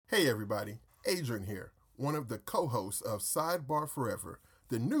Hey everybody, Adrian here, one of the co-hosts of Sidebar Forever,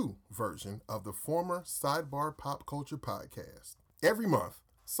 the new version of the former Sidebar Pop Culture Podcast. Every month,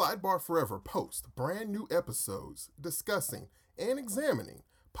 Sidebar Forever posts brand new episodes discussing and examining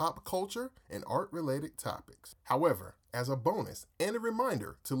pop culture and art-related topics. However, as a bonus and a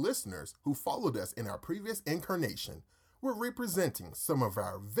reminder to listeners who followed us in our previous incarnation, we're representing some of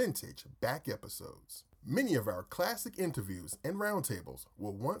our vintage back episodes. Many of our classic interviews and roundtables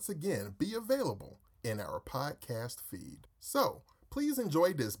will once again be available in our podcast feed. So, please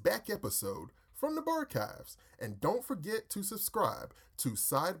enjoy this back episode from the archives, and don't forget to subscribe to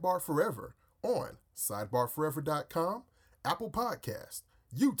Sidebar Forever on sidebarforever.com, Apple Podcasts,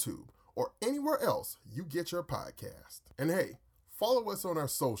 YouTube, or anywhere else you get your podcast. And hey, follow us on our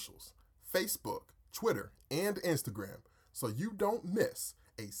socials, Facebook, Twitter, and Instagram, so you don't miss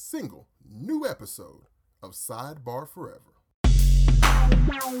a single new episode of Sidebar Forever.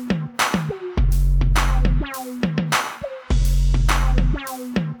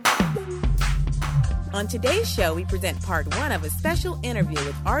 On today's show, we present part one of a special interview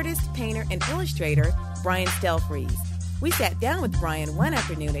with artist, painter, and illustrator Brian Stelfreeze. We sat down with Brian one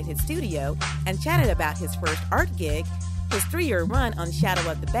afternoon at his studio and chatted about his first art gig, his 3-year run on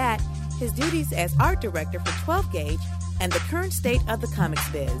Shadow of the Bat, his duties as art director for 12 Gauge, and the current state of the comics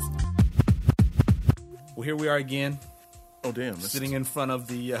biz. Well, here we are again. Oh, damn. Sitting in front of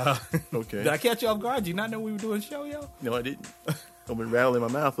the... Okay. Did I catch you off guard? Did you not know we were doing a show, yo? No, I didn't. I've been rattling my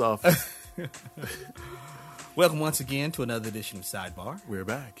mouth off. Welcome once again to another edition of Sidebar. We're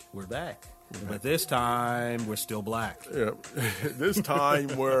back. But this time, we're still black. Yeah. This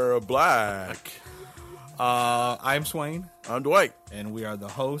time, we're black. I'm Swain. I'm Dwight. And we are the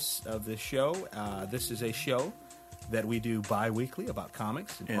hosts of this show. This is a show that we do bi-weekly about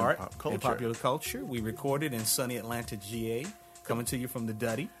comics and art pop culture. and popular culture. We recorded in sunny Atlanta, GA, coming to you from the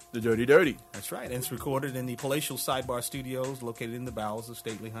Duddy. The Dirty Dirty. That's right. And it's recorded in the palatial Sidebar Studios located in the bowels of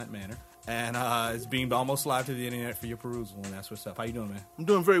Stately Hunt Manor. And it's being almost live to the internet for your perusal, and that's what's up. How you doing, man? I'm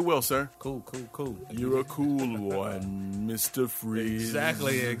doing very well, sir. Cool. You're a cool one, Mr. Freeze.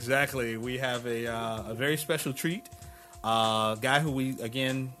 Exactly. We have a very special treat. Guy who we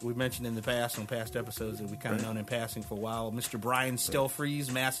mentioned in the past on past episodes that we kind of known in passing for a while, Mr. Brian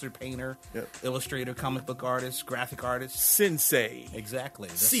Stelfreeze, master painter, illustrator, comic book artist, graphic artist, Sensei. Exactly.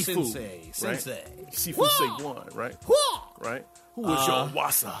 The Sifu. Sensei. Sifu say one, right? Right. Who was your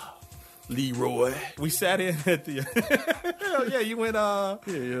wassa? Leroy. We sat in at the. Hell yeah, you went. What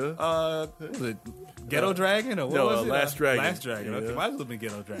was it Ghetto Dragon or what was it? Last Dragon. Last Dragon. Okay, might as well have been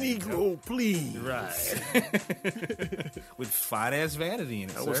Ghetto Dragon. Negro, please. Right. With fine ass Vanity in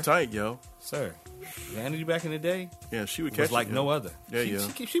it. That was tight, yo. Sir, Vanity back in the day. Yeah, she would catch was like it, no other.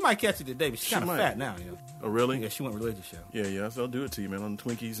 She might catch it today, but she's kind of fat now. You know? Oh, really? Yeah, she went religious, yo. Yeah. So I'll do it to you, man. On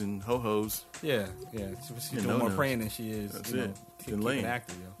Twinkies and ho-hos. Yeah. She's doing more praying than she is. That's it. Keeping laying.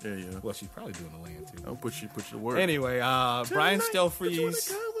 Active, yo. Yeah. Well, she's probably doing the laying too. I'll put you to work. Anyway, Brian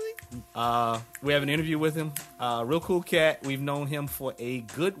Stelfreeze. We have an interview with him. Real cool cat. We've known him for a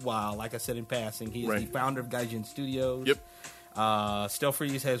good while. Like I said in passing, he is the founder of Gaijin Studios. Yep.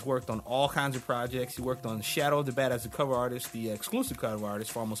 Stelfreeze has worked on all kinds of projects. He worked on Shadow of the Bat as a cover artist, the exclusive cover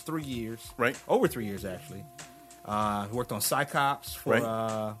artist, for almost 3 years. Right. Over 3 years, actually. He worked on Cyclops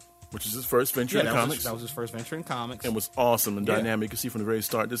for... which is his first venture in comics. That was his first venture in comics. And was awesome and dynamic. You can see from the very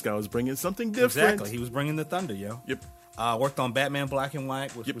start, this guy was bringing something different. Exactly. He was bringing the thunder, yo. Yep. Worked on Batman Black and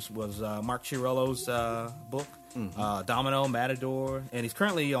White, which was Mark Chiarello's book. Mm-hmm. Domino, Matador. And he's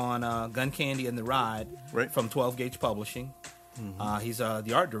currently on Gun Candy and the Ride from 12 Gauge Publishing. Mm-hmm. He's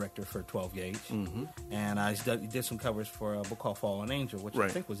the art director for 12 Gauge. Mm-hmm. And he did some covers for a book called Fallen Angel, which I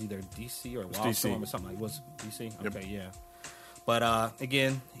think was either DC or Wildstorm or something like that. Was DC? Yep. Okay, yeah. But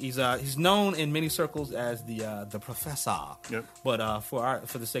again, he's known in many circles as the professor. Yep. But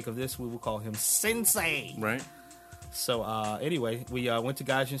for the sake of this, we will call him Sensei. Right. So anyway, we went to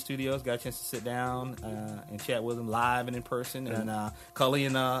Gaijin Studios, got a chance to sit down and chat with him live and in person. Mm-hmm. And Cully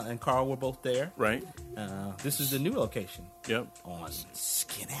and Carl were both there. Right. This is the new location. Yep. On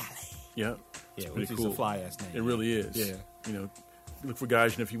Skin Alley. Yep. Yeah, it's which is a fly ass name. It really is. Yeah. You know, look for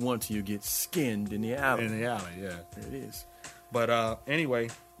Gaijin if you want to. You get skinned in the alley. In the alley, yeah. There it is. But anyway,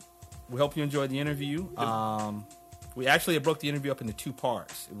 we hope you enjoyed the interview. We actually broke the interview up into 2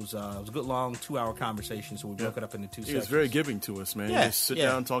 parts. It was a good long 2-hour conversation, so we broke it up into 2 sections. He was very giving to us, man. Yeah, Just sit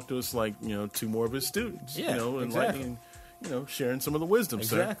down and talk to us like, 2 more of his students. Yeah, and exactly. Sharing some of the wisdom,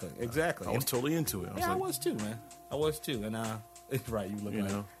 Exactly. I was totally into it. I was too, man. I was too. And right, you look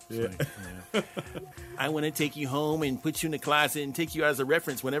like Yeah. I want to take you home and put you in the closet and take you as a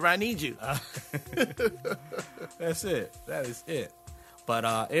reference whenever I need you. That's it. That is it.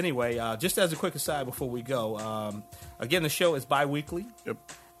 But anyway, just as a quick aside before we go, again, the show is bi-weekly.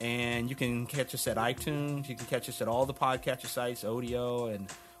 Yep. And you can catch us at iTunes. You can catch us at all the podcatcher sites, Odeo and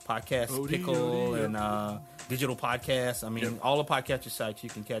Podcast Pickle and Digital Podcasts. I mean, all the podcatcher sites you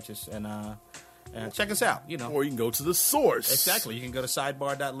can catch us and check us out. Or you can go to the source. Exactly. You can go to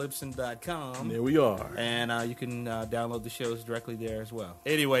sidebar.libsyn.com. There we are. And you can download the shows directly there as well.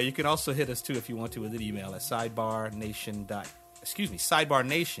 Anyway, you can also hit us too if you want to with an email at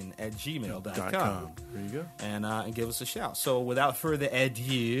sidebarnation@gmail.com. There you go. And give us a shout. So without further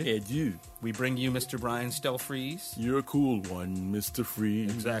ado, we bring you Mr. Brian Stelfreeze. You're a cool one, Mr.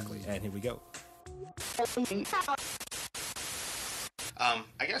 Freeze. Exactly. And here we go.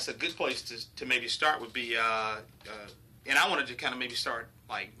 I guess a good place to maybe start would be, and I wanted to kind of maybe start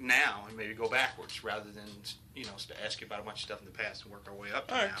like now and maybe go backwards rather than, to ask you about a bunch of stuff in the past and work our way up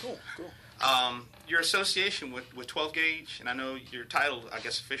to now. All right, cool. Your association with 12 Gauge, and I know your title, I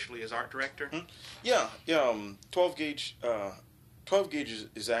guess, officially is art director. Mm-hmm. Yeah. 12 Gauge. 12 Gauge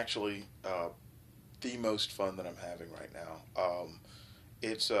is actually the most fun that I'm having right now.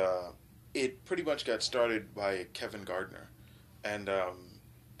 It pretty much got started by Kevin Gardner, and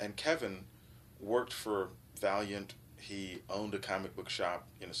Kevin worked for Valiant. He owned a comic book shop,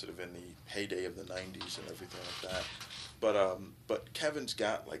 sort of in the heyday of the 90s and everything like that. But Kevin's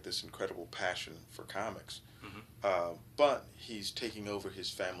got like this incredible passion for comics. Mm-hmm. But he's taking over his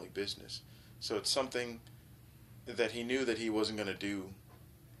family business. So it's something that he knew that he wasn't going to do.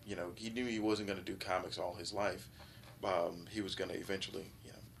 He knew he wasn't going to do comics all his life. He was going to eventually,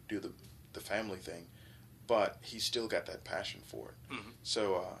 do the family thing. But he's still got that passion for it. Mm-hmm.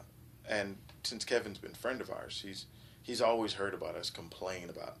 So, and since Kevin's been a friend of ours, he's always heard about us complain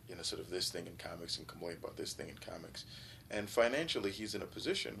about, sort of this thing in comics and complain about this thing in comics. And financially, he's in a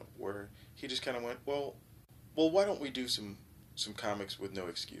position where he just kind of went, well, why don't we do some comics with no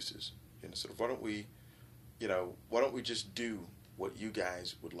excuses? Sort of, why don't we just do what you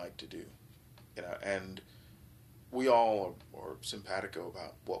guys would like to do? And we all are simpatico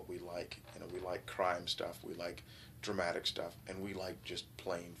about what we like. We like crime stuff, we like dramatic stuff, and we like just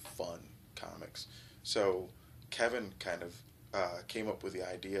plain fun comics. So Kevin kind of came up with the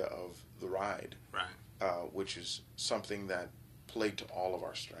idea of The Ride, right? Which is something that played to all of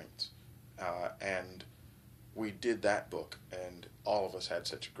our strengths. And we did that book, and all of us had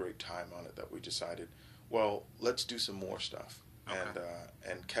such a great time on it that we decided, well, let's do some more stuff. Okay.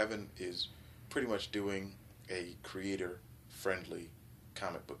 And Kevin is pretty much doing a creator-friendly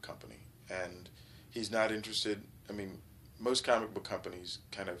comic book company. And he's not interested, most comic book companies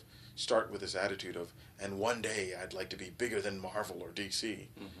kind of start with this attitude of, and one day I'd like to be bigger than Marvel or DC.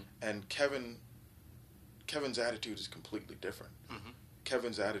 Mm-hmm. And Kevin's attitude is completely different. Mm-hmm.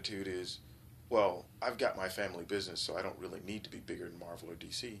 Kevin's attitude is, well, I've got my family business, so I don't really need to be bigger than Marvel or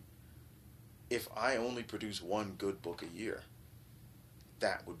DC. If I only produce one good book a year,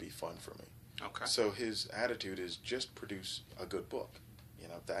 that would be fun for me. Okay. So his attitude is just produce a good book.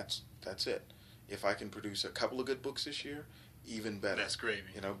 That's it. If I can produce a couple of good books this year, even better. That's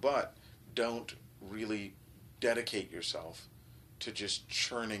gravy. But don't really dedicate yourself to just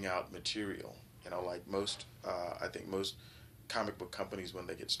churning out material. Like I think most comic book companies, when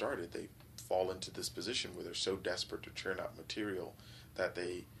they get started, they fall into this position where they're so desperate to churn out material that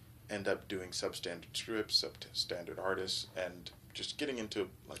they end up doing substandard strips, substandard artists, and just getting into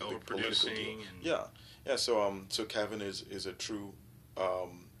like a big political deal. Yeah. So Kevin is a true,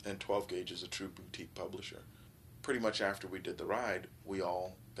 and 12 Gauge is a true boutique publisher. Pretty much after we did The Ride, we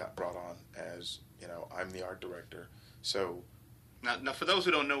all got brought on as, I'm the art director. So now for those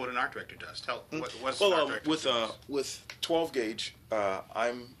who don't know what an art director does, tell what's an art director with 12 Gauge,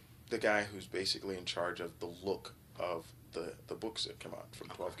 I'm the guy who's basically in charge of the look of the books that come out from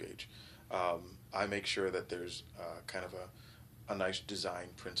 12 Gauge. I make sure that there's kind of a nice design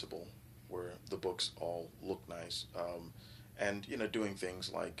principle where the books all look nice, and doing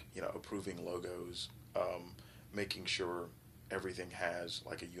things like approving logos, making sure everything has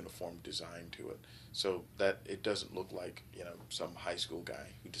like a uniform design to it, so that it doesn't look like some high school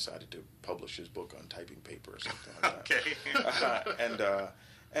guy who decided to publish his book on typing paper or something like that. Okay.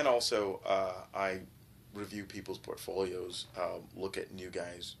 And also I review people's portfolios, look at new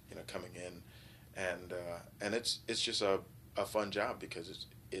guys coming in, and it's just a fun job because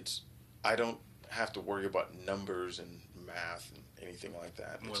it's I don't have to worry about numbers and math and anything like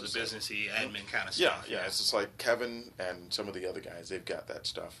that. More the businessy admin kind of stuff. Yeah. It's just like Kevin and some of the other guys, they've got that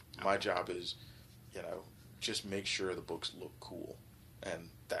stuff. Okay. My job is, just make sure the books look cool. and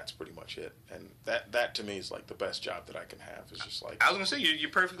that's pretty much it. And that to me is like the best job that I can have. Is just like, I was gonna say you're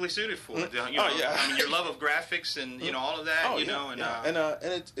perfectly suited for it. You know, I mean, your love of graphics and all of that.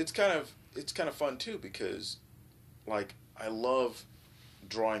 And it's kind of fun too, because like I love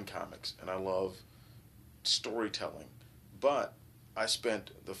drawing comics and I love storytelling, but I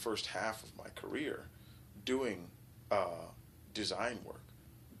spent the first half of my career doing design work.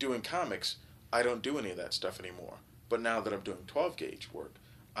 Doing comics, I don't do any of that stuff anymore. But now that I'm doing 12 gauge work,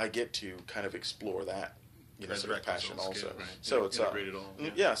 I get to kind of explore that, sort of passion also. Right. So it's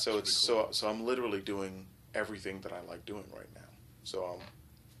Cool. So I'm literally doing everything that I like doing right now. So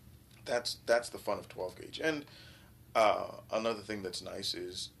that's the fun of 12 gauge. And another thing that's nice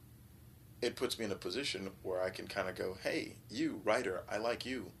is it puts me in a position where I can kind of go, hey, you writer, I like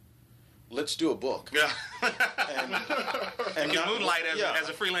you. Let's do a book. Yeah. and you can moonlight as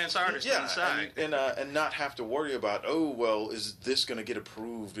a freelance artist on the side. And not have to worry about, is this going to get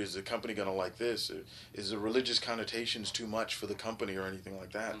approved? Is the company going to like this? Is the religious connotations too much for the company or anything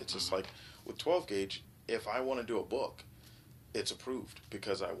like that? Mm-hmm. It's just like, with 12 gauge, if I want to do a book, it's approved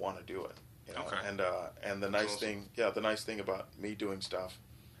because I want to do it. Okay. And the nice thing about me doing stuff,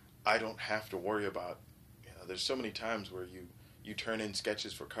 I don't have to worry about, there's so many times where you turn in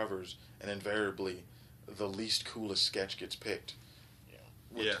sketches for covers and invariably the least coolest sketch gets picked.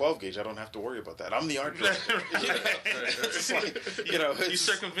 With 12 gauge, I don't have to worry about that. I'm the art director. It's like, you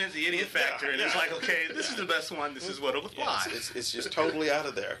circumvent the idiot factor, and it's like, okay, this is the best one. This is what will apply. It's just totally out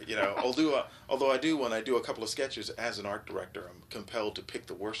of there. Although I do, when I do a couple of sketches as an art director, I'm compelled to pick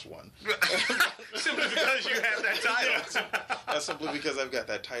the worst one. Simply because you have that title. That's simply because I've got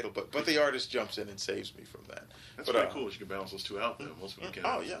that title. But the artist jumps in and saves me from that. That's pretty cool. You can balance those two out, though. Most people can't.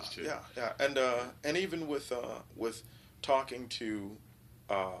 Oh yeah. And even with talking to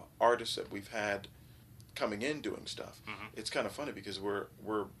artists that we've had coming in doing stuff, it's kind of funny because we're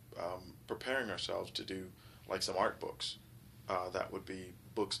preparing ourselves to do like some art books that would be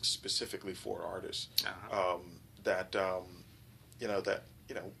books specifically for artists,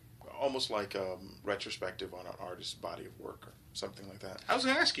 almost like retrospective on an artist's body of work or something like that. I was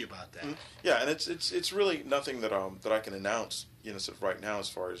going to ask you about that. Yeah, and it's really nothing that I can announce sort of right now as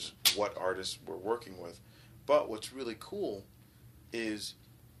far as what artists we're working with, but what's really cool is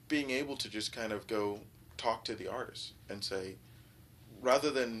being able to just kind of go talk to the artist and say, rather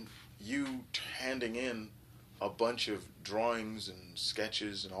than you handing in a bunch of drawings and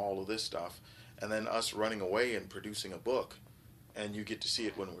sketches and all of this stuff, and then us running away and producing a book, and you get to see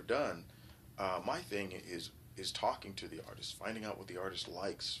it when we're done, my thing is talking to the artist, finding out what the artist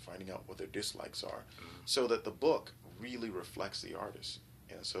likes, finding out what their dislikes are, so that the book really reflects the artist.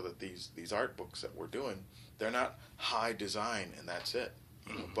 So that these art books that we're doing, they're not high design and that's it,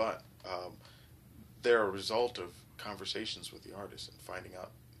 but they're a result of conversations with the artist and finding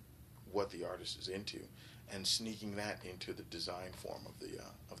out what the artist is into and sneaking that into the design form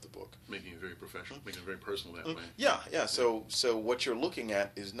of the book, making it very professional, making it very personal that way. Yeah. So what you're looking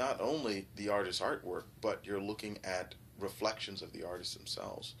at is not only the artist's artwork, but you're looking at reflections of the artists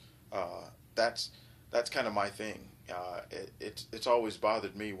themselves. That's kind of my thing. It's always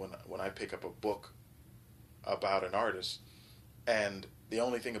bothered me when I pick up a book about an artist, and the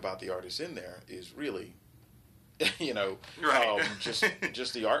only thing about the artist in there is really, right. just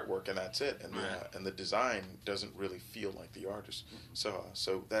the artwork, and that's it, and right. And the design doesn't really feel like the artist.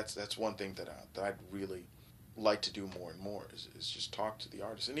 So that's one thing that I'd really like to do more and more is just talk to the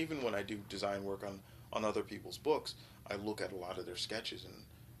artist. And even when I do design work on other people's books, I look at a lot of their sketches and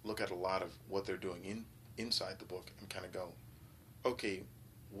look at a lot of what they're doing inside the book and kind of go, okay,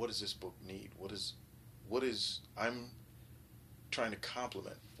 what does this book need? What is I'm trying to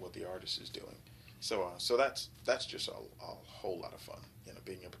complement what the artist is doing. So that's just a whole lot of fun,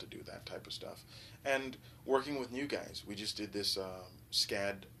 being able to do that type of stuff. And working with new guys. We just did this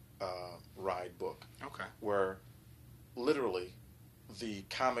SCAD ride book. Okay. Where literally the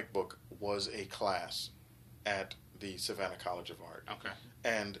comic book was a class at the Savannah College of Art. Okay.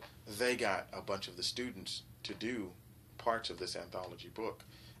 And they got a bunch of the students to do parts of this anthology book.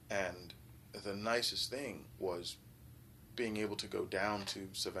 And the nicest thing was being able to go down to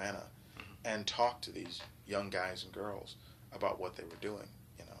Savannah and talk to these young guys and girls about what they were doing,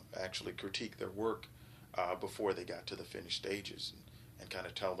 actually critique their work before they got to the finished stages and kind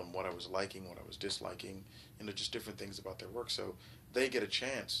of tell them what I was liking, what I was disliking, just different things about their work. So they get a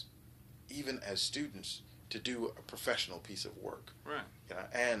chance, even as students, to do a professional piece of work. Right.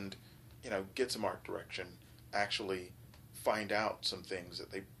 And, get some art direction, actually find out some things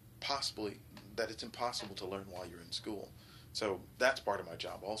that it's impossible to learn while you're in school. So that's part of my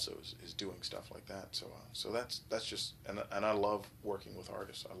job also is doing stuff like that. So that's just and I love working with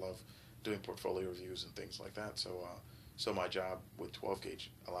artists. I love doing portfolio reviews and things like that. So my job with 12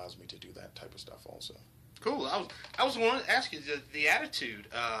 gauge allows me to do that type of stuff also. Cool. I was going to ask you the attitude,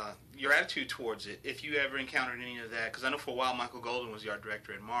 your attitude towards it. If you ever encountered any of that, because I know for a while Michael Golden was the art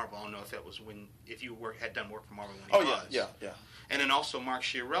director at Marvel. I don't know if that was if you had done work for Marvel when he was. Yeah. And then also Mark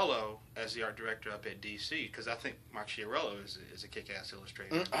Chiarello as the art director up at DC, because I think Mark Chiarello is a kick-ass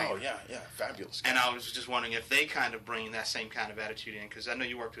illustrator. Oh yeah, fabulous guy. And I was just wondering if they kind of bring that same kind of attitude in, because I know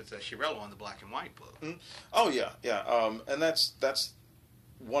you worked with Chiarello on the black and white book. Oh yeah. And that's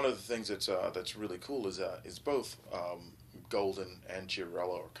one of the things that's really cool is both Golden and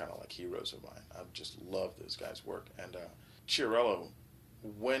Chiarello are kind of like heroes of mine. I just love those guys' work. And Chiarello,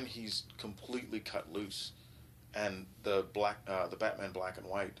 when he's completely cut loose, and the Batman black and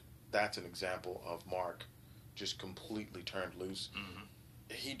white, that's an example of Mark just completely turned loose. Mm-hmm.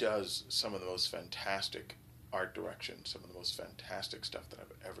 He does some of the most fantastic art direction, some of the most fantastic stuff that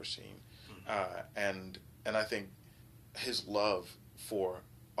I've ever seen. Mm-hmm. And I think his love for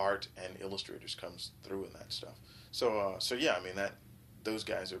art and illustrators comes through in that stuff. So yeah, I mean those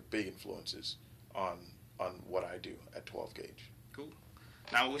guys are big influences on what I do at 12 gauge. Cool.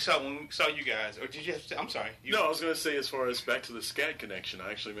 Now when we saw you guys, or did you have to, I'm sorry. No, I was going to say, as far as back to the SCAD connection, I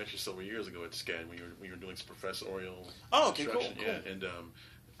actually met you several years ago at SCAD when you were doing some professorial. Oh, okay, cool. Yeah, and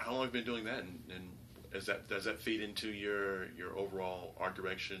how long have you been doing that? And does that feed into your overall art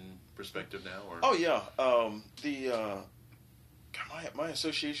direction perspective now? Or? Oh yeah, my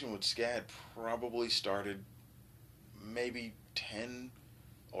association with SCAD probably started maybe 10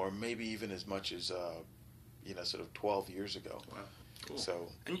 or maybe even as much as sort of 12 years ago. Wow. Cool. So,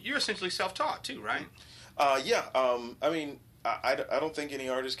 and you're essentially self-taught too, right? Yeah. I mean, I don't think any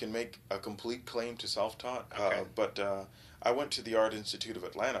artist can make a complete claim to self-taught. Okay. But I went to the Art Institute of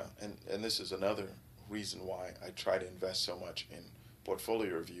Atlanta, and this is another reason why I try to invest so much in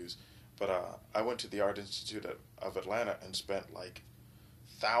portfolio reviews. But I went to the Art Institute of Atlanta and spent like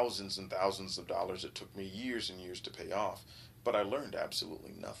thousands and thousands of dollars. It took me years and years to pay off, but I learned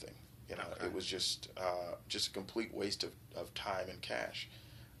absolutely nothing. Okay. It was just a complete waste of time and cash.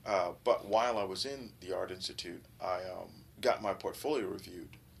 But while I was in the Art Institute, I got my portfolio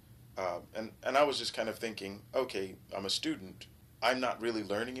reviewed. And I was just kind of thinking, okay, I'm a student. I'm not really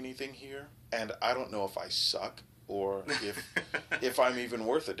learning anything here, and I don't know if I suck or if I'm even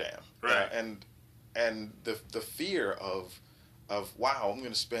worth a damn. Right. And the fear of wow, I'm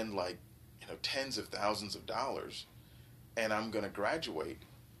going to spend like tens of thousands of dollars, and I'm going to graduate.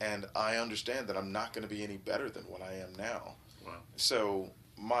 And I understand that I'm not going to be any better than what I am now. Wow. So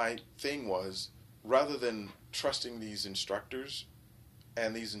my thing was, rather than trusting these instructors,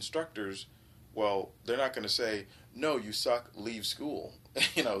 and these instructors, well, they're not going to say, no, you suck, leave school.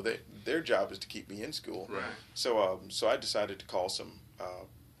 Their job is to keep me in school. Right. So I decided to call some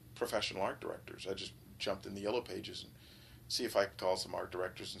professional art directors. I just jumped in the Yellow Pages and see if I could call some art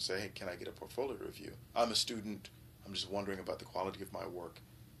directors and say, hey, can I get a portfolio review? I'm a student. I'm just wondering about the quality of my work.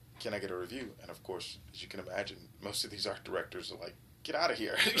 Can I get a review? And of course, as you can imagine, most of these art directors are like, get out of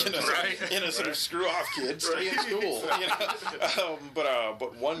here. Sort of screw off, kids. Stay in school.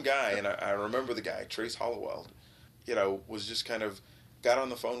 But one guy, and I remember the guy, Trace Hollowell, was just kind of got on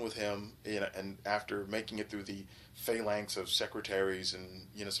the phone with him, and after making it through the phalanx of secretaries and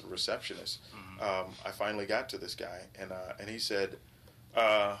sort of receptionists, I finally got to this guy, and he said,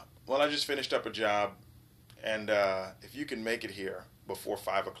 well, I just finished up a job, and if you can make it here before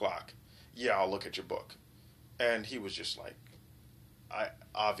 5 o'clock, yeah, I'll look at your book. And he was just like, I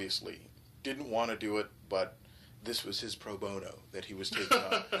obviously didn't want to do it, but this was his pro bono that he was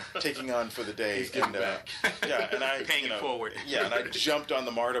taking on for the day. He's giving back. Yeah, and I paying it forward. Yeah, and I jumped on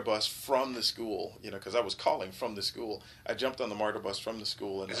the MARTA bus from the school, because I was calling from the school. I jumped on the MARTA bus from the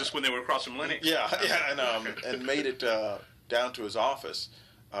school, and is this when they were across from Linux? Yeah, and made it down to his office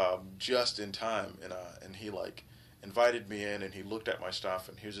just in time, and he invited me in, and he looked at my stuff,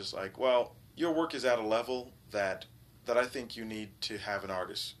 and he was just like, well, your work is at a level that I think you need to have an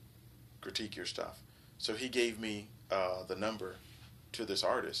artist critique your stuff. So he gave me the number to this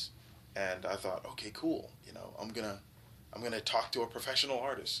artist, and I thought, okay, cool. I'm gonna talk to a professional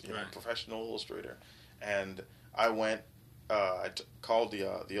artist, right. Professional illustrator. And I went, called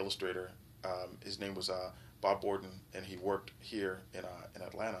the illustrator. His name was Bob Borden, and he worked here in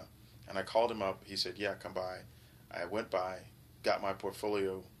Atlanta. And I called him up. He said, yeah, come by. I went by, got my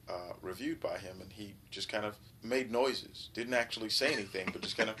portfolio reviewed by him, and he just kind of made noises. Didn't actually say anything, but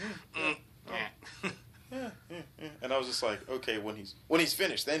just kind of, yeah. And I was just like, okay, when he's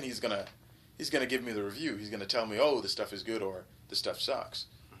finished, then he's gonna to give me the review. He's going to tell me, oh, this stuff is good or this stuff sucks.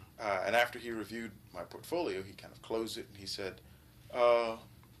 And after he reviewed my portfolio, he kind of closed it and he said,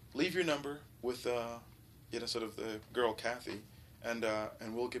 leave your number with, sort of the girl, Kathy, and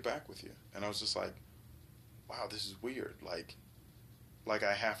we'll get back with you. And I was just like, wow, this is weird. Like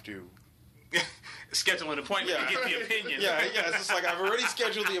I have to schedule an appointment to get the opinion. Yeah. It's just like I've already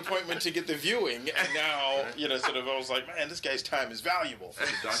scheduled the appointment to get the viewing, and now sort of I was like, man, this guy's time is valuable.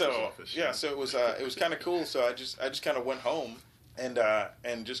 So office, so it was kind of cool. So I just kind of went home and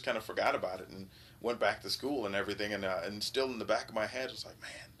just kind of forgot about it and went back to school and everything, and still in the back of my head I was like,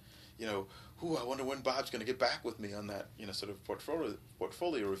 man, I wonder when Bob's going to get back with me on that sort of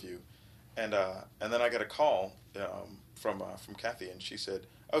portfolio review, and then I got a call from Kathy, and she said,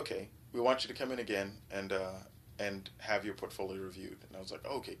 okay, we want you to come in again and have your portfolio reviewed. And I was like,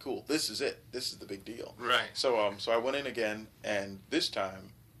 okay, cool. This is it. This is the big deal. Right. So I went in again, and this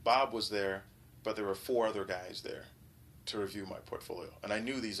time Bob was there, but there were 4 other guys there to review my portfolio. And I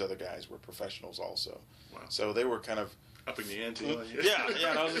knew these other guys were professionals also. Wow. So they were kind of upping the ante. Yeah,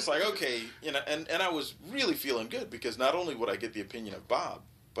 and I was just like, okay, and I was really feeling good because not only would I get the opinion of Bob,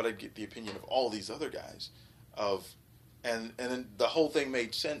 but I'd get the opinion of all these other guys and then the whole thing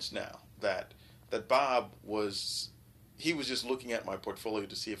made sense now that Bob was just looking at my portfolio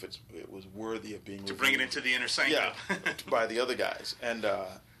to see if it was worthy of being to bring it into the inner sanctum. Yeah, by the other guys, and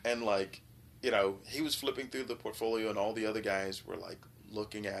he was flipping through the portfolio, and all the other guys were like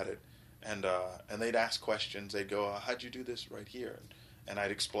looking at it, and they'd ask questions. They'd go, "How'd you do this right here?" And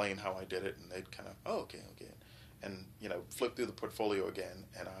I'd explain how I did it, and they'd kind of, "Oh, okay," and flip through the portfolio again,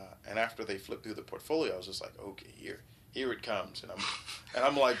 and after they flipped through the portfolio, I was just like, "Okay, here it comes," and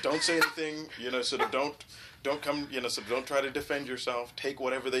I'm like, "Don't say anything, sort of don't come, sort of don't try to defend yourself. Take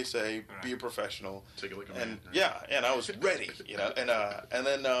whatever they say. Right. Be a professional." Take a look at and me. And I was ready, and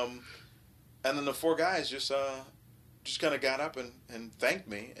then the 4 guys just kind of got up and thanked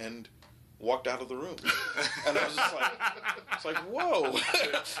me and walked out of the room, and I was just like, it's like, whoa,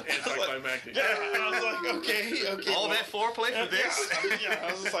 anticlimactic. Yeah, I was like, okay, all that foreplay for this. Yeah,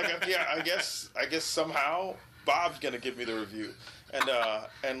 I was just like, I guess somehow Bob's gonna give me the review,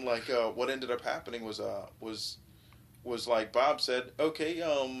 and what ended up happening was like Bob said, okay,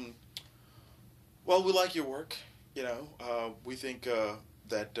 well, we like your work, we think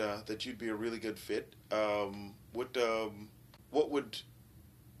that you'd be a really good fit. What would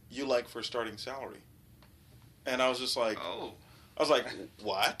you like for a starting salary? And I was just like, oh. I was like,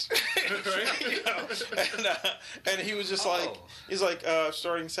 what? And he was just like, he's like,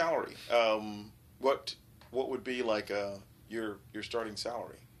 starting salary. What would be like your starting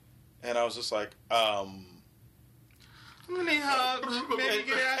salary? And I was just like, maybe get out.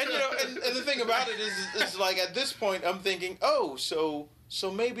 And the thing about it is like at this point I'm thinking, oh, so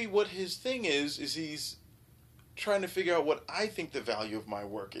maybe what his thing is he's trying to figure out what I think the value of my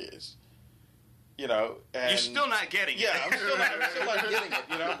work is. And you're still not getting it. Yeah, I'm still not getting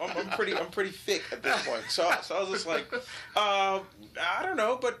it. I'm pretty thick at this point. So I was just like, I don't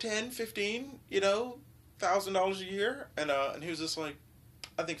know, but $10,000, $1,000 a year, and he was just like,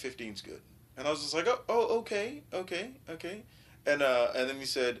 I think 15's good, and I was just like, oh, okay, and then he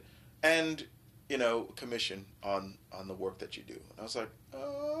said, and commission on the work that you do, and I was like,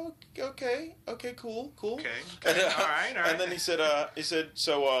 oh, okay, cool, okay, and, all right, and then he said,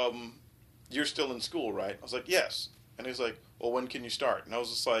 so you're still in school, right? I was like, yes, and he was like, well, when can you start? And I was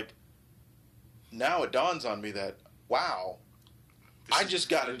just like, now it dawns on me that, wow, I just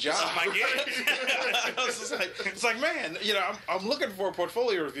got a job. I get it. I was just like, it's like, man, I'm looking for a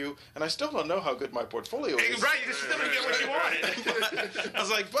portfolio review, and I still don't know how good my portfolio is. Right, you still didn't get what you wanted. I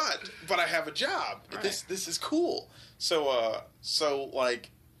was like, but I have a job. Right. This is cool. So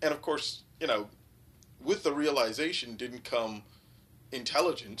and of course, with the realization didn't come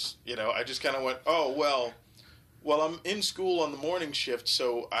intelligence. I just kind of went, oh, well, I'm in school on the morning shift,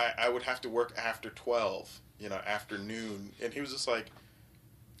 so I would have to work after 12. Afternoon. And he was just like,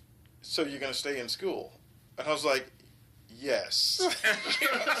 so you're going to stay in school? And I was like, yes.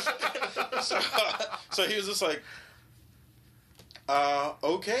 So he was just like,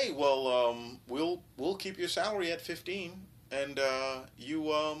 okay, well, we'll keep your salary at 15, and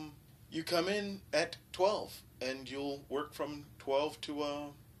you come in at 12, and you'll work from 12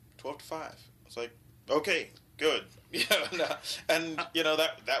 to 5. I was like, okay, good. And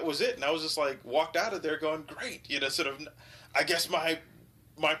that was it. And I was just like walked out of there going, great. Sort of, I guess my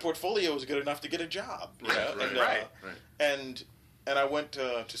portfolio was good enough to get a job. Right. And I went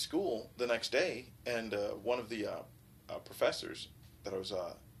to school the next day, and one of the professors that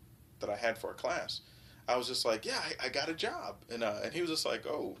I had for a class, I was just like, yeah, I got a job. And he was just like,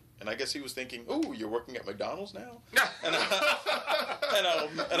 oh. And I guess he was thinking, oh, you're working at McDonald's now? And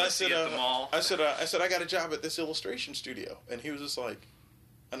I said, I got a job at this illustration studio. And he was just like,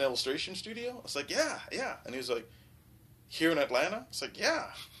 an illustration studio? I was like, yeah. And he was like, here in Atlanta? I was like, yeah.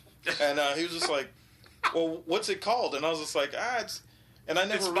 And he was just like, well, what's it called? And I was just like, it's... And I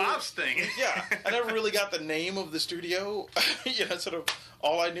never it's Bob's thing. Yeah, I never really got the name of the studio. Sort of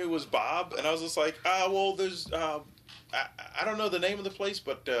all I knew was Bob, and I was just like, well, there's, I don't know the name of the place,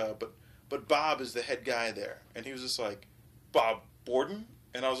 but Bob is the head guy there, and he was just like, Bob Borden,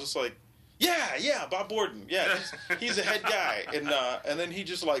 and I was just like, yeah, Bob Borden, yeah, he's the head guy, and then he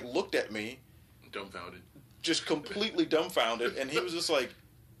just like looked at me, dumbfounded, just completely dumbfounded, and he was just like,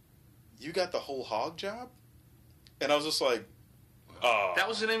 you got the Whole Hog job, and I was just like. That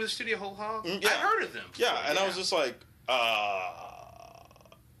was the name of the studio, Whole Hog? Yeah. I heard of them. Yeah, and I was just like,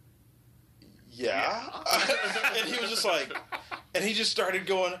 yeah. And he was just like, and he just started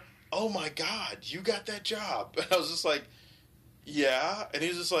going, oh my God, you got that job. And I was just like, yeah. And he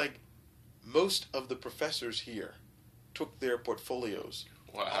was just like, most of the professors here took their portfolios.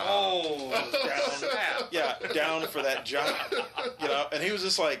 Wow. Down for that job. And he was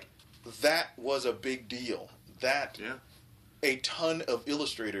just like, that was a big deal. A ton of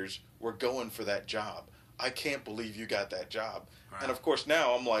illustrators were going for that job. I can't believe you got that job. Right. And of course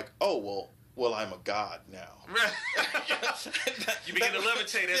now I'm like, oh, well, I'm a god now. You begin to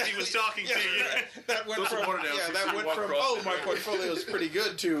levitate as he was talking to you. That went from, oh, my portfolio is pretty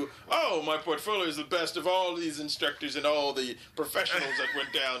good to, oh, my portfolio is the best of all these instructors and all the professionals that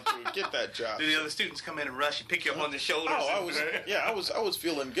went down to get that job. Did the other students come in and rush and pick you up on the shoulders? I was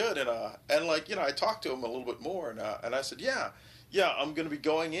feeling good, and I talked to him a little bit more, and I said, I'm going to be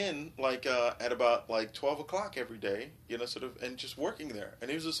going in at about 12 o'clock every day, and just working there. And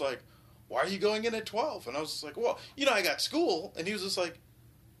he was just like, why are you going in at 12? And I was just like, well, I got school. And he was just like,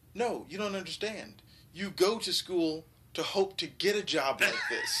 no, you don't understand. You go to school to hope to get a job like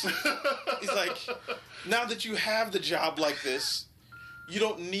this. He's like, now that you have the job like this, you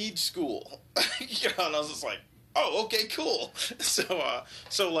don't need school. And I was just like, oh, okay, cool. So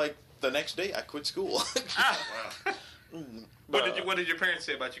the next day I quit school. Wow. What did your parents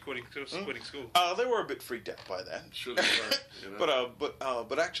say about you quitting school? They were a bit freaked out by that. Sure they were.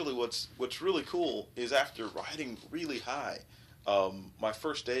 But actually, what's really cool is after riding really high, my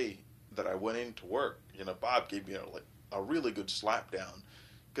first day that I went into work, Bob gave me a really good slap down,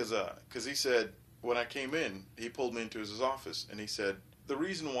 because he said when I came in, he pulled me into his office and he said, I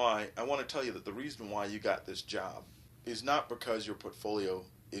want to tell you that the reason why you got this job is not because your portfolio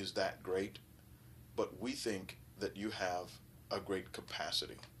is that great, but we think that you have a great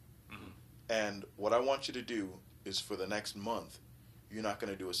capacity. Mm-hmm. And what I want you to do is for the next month, you're not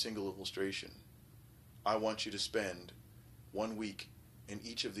going to do a single illustration. I want you to spend 1 week in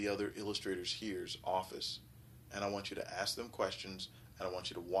each of the other illustrators here's office, and I want you to ask them questions, and I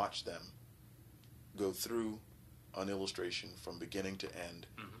want you to watch them go through an illustration from beginning to end.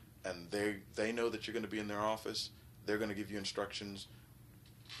 Mm-hmm. And they know that you're going to be in their office. They're going to give you instructions.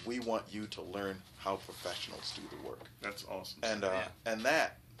 We want you to learn how professionals do the work. That's awesome. And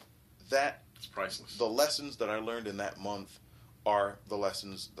that it's priceless. The lessons that I learned in that month are the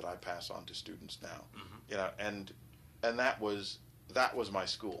lessons that I pass on to students now. Mm-hmm. And that was my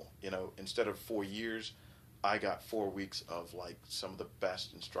school. Instead of 4 years, I got 4 weeks of some of the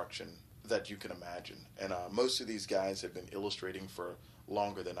best instruction that you can imagine. And most of these guys have been illustrating for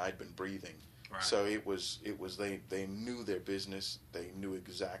longer than I'd been breathing. Right. So it was they knew their business. They knew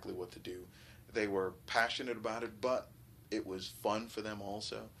exactly what to do. They were passionate about it, but it was fun for them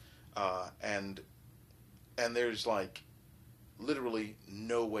also. And there's literally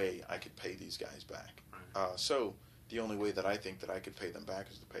no way I could pay these guys back. Right. So the only way that I think that I could pay them back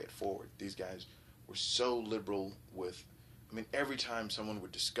is to pay it forward. These guys were so liberal with, every time someone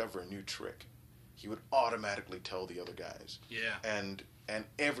would discover a new trick, he would automatically tell the other guys. Yeah. And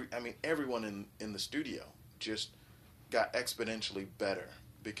everyone in the studio just got exponentially better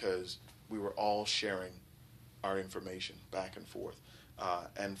because we were all sharing our information back and forth.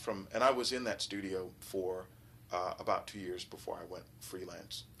 And I was in that studio for about 2 years before I went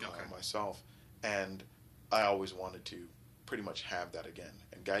freelance myself. And I always wanted to pretty much have that again.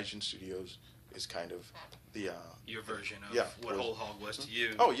 And Gaijin Studios is kind of the your version of what Whole Hog was to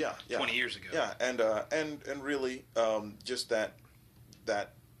you. Oh yeah, 20 years ago. Yeah, and really just that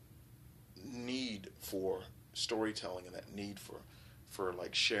need for storytelling and that need for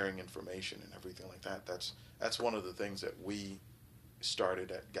sharing information and everything like that. That's one of the things that we started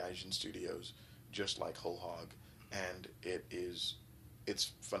at Gaijin Studios, just like Whole Hog, and it is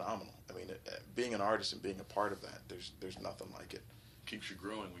it's phenomenal. I mean, being an artist and being a part of that, there's nothing like it. Keeps you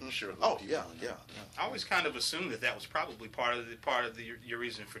growing when you share those Oh, people. yeah. I always kind of assumed that was probably part of your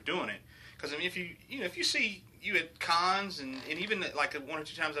reason for doing it. Because I mean, if you see you at cons and even like one or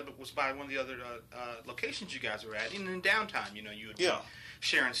two times I was by one of the other locations you guys were at, even in downtime, you would be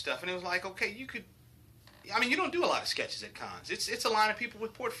sharing stuff, and it was like, okay, you could. I mean, you don't do a lot of sketches at cons. It's a line of people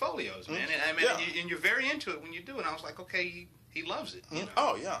with portfolios, man. And, I mean, and you're very into it when you do it. And I was like, okay, he loves it. You know?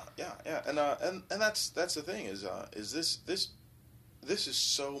 Oh yeah. And that's the thing is this is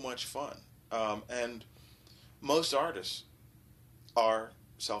so much fun. And most artists are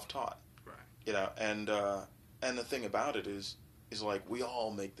self-taught. Right. And the thing about it is like we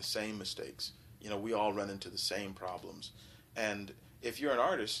all make the same mistakes. We all run into the same problems. And if you're an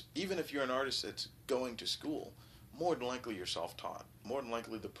artist, even if you're an artist that's going to school, more than likely you're self-taught. More than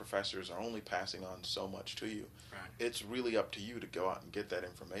likely the professors are only passing on so much to you. Right. It's really up to you to go out and get that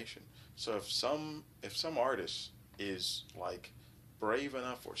information. So if some artist is like brave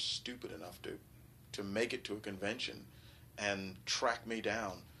enough or stupid enough to make it to a convention and track me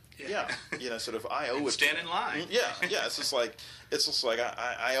down, sort of I owe it. Stand in line. Yeah. It's just like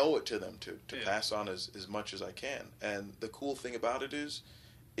I owe it to them to pass on as much as I can. And the cool thing about it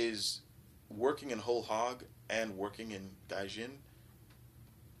is working in Whole Hog and working in Gaijin,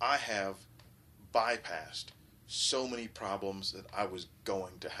 I have bypassed so many problems that I was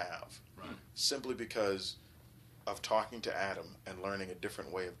going to have, simply because of talking to Adam and learning a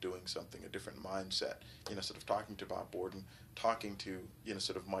different way of doing something, a different mindset. Sort of talking to Bob Borden, talking to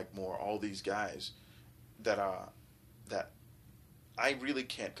sort of Mike Moore, all these guys that I really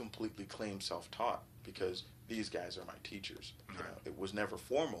can't completely claim self-taught because these guys are my teachers. It was never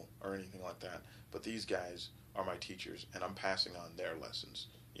formal or anything like that, but these guys are my teachers, and I'm passing on their lessons,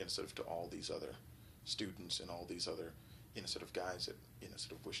 sort of to all these other students and all these other, sort of guys that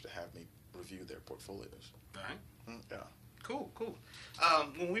sort of wish to have me review their portfolios. All right. Yeah. Cool.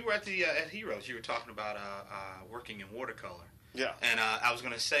 When we were at Heroes, you were talking about working in watercolor. Yeah. And I was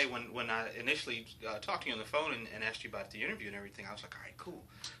going to say, when I initially talked to you on the phone and asked you about the interview and everything, I was like, all right, cool.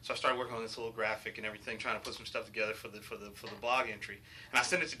 So I started working on this little graphic and everything, trying to put some stuff together for the blog entry. And I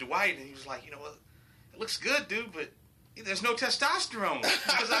sent it to Dwight, and he was like, what? It looks good, dude, but there's no testosterone.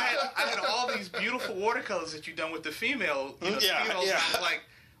 Because I had all these beautiful watercolors that you've done with the female, females. I was like,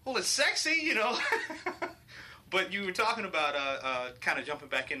 well, it's sexy, But you were talking about kind of jumping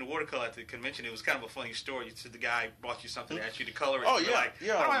back into watercolor at the convention. It was kind of a funny story. You said the guy brought you something to ask you to color it. Oh, and you're like, I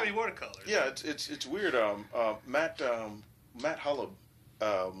don't have any watercolors. Yeah, it's weird. Matt Hullab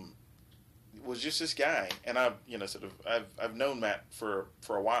was just this guy, and I've known Matt for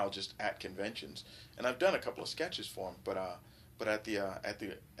a while, just at conventions, and I've done a couple of sketches for him. But at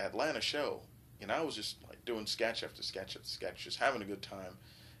the Atlanta show, I was just like doing sketch after sketch after sketch, just having a good time.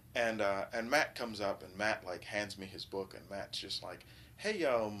 And Matt comes up, and Matt like hands me his book, and Matt's just like, hey,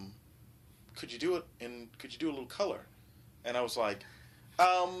 could you do a little color? And I was like,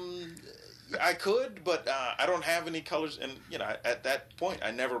 I could, but I don't have any colors. And at that point,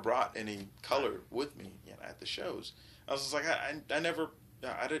 I never brought any color with me at the shows. I was just like, I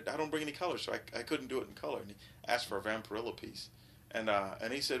don't bring any colors, so I couldn't do it in color. And he asked for a Vampirilla piece, and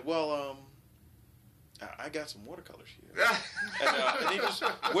he said, well, I got some watercolors here. And he just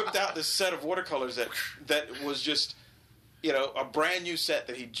whipped out this set of watercolors that was just, a brand new set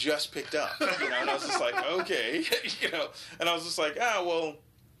that he just picked up. And I was just like, okay, and I was just like, well,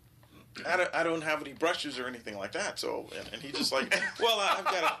 I don't have any brushes or anything like that. So, and he just like, well,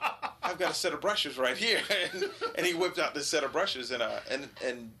 I've got a set of brushes right here, and he whipped out this set of brushes,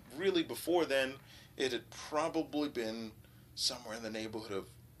 and really before then, it had probably been somewhere in the neighborhood of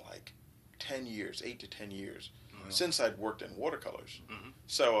like 8 to 10 years since I'd worked in watercolors. Mm-hmm.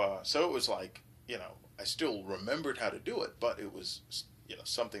 So it was like, I still remembered how to do it, but it was,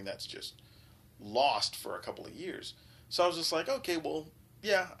 something that's just lost for a couple of years. So I was just like, okay, well,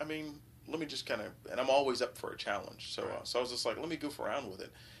 yeah, I mean, let me just kind of, and I'm always up for a challenge. So so I was just like, let me goof around with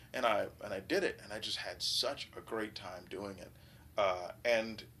it. And I did it, and I just had such a great time doing it.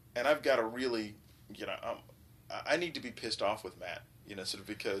 And I've got to really, I need to be pissed off with Matt, sort of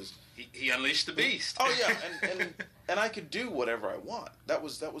because he unleashed the beast. Oh yeah, and I could do whatever I want. That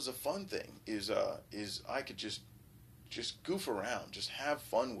was a fun thing. Is I could just goof around, just have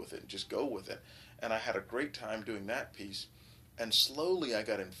fun with it, and just go with it. And I had a great time doing that piece. And slowly I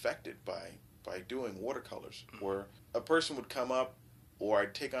got infected by doing watercolors, where a person would come up, or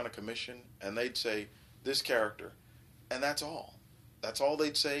I'd take on a commission, and they'd say, this character, and that's all. That's all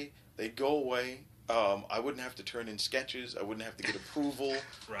they'd say. They'd go away. I wouldn't have to turn in sketches. I wouldn't have to get approval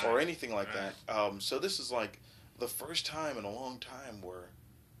or anything like that. So this is like the first time in a long time where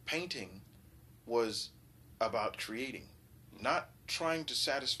painting was about creating, not trying to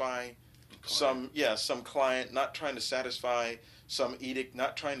satisfy some client, not trying to satisfy some edict,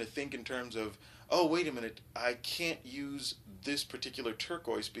 not trying to think in terms of, oh, wait a minute, I can't use this particular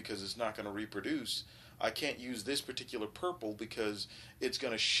turquoise because it's not going to reproduce. I can't use this particular purple because it's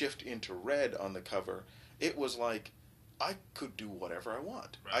going to shift into red on the cover. It was like, I could do whatever I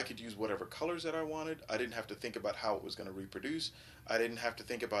want. Right. I could use whatever colors that I wanted. I didn't have to think about how it was going to reproduce. I didn't have to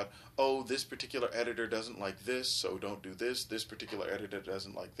think about, oh, this particular editor doesn't like this, so don't do this. This particular editor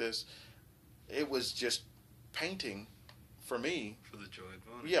doesn't like this. It was just painting for me. For the joy of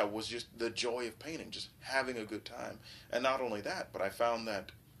painting. Yeah, it was just the joy of painting, just having a good time. And not only that, but I found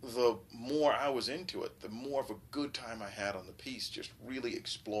that the more I was into it, the more of a good time I had on the piece, just really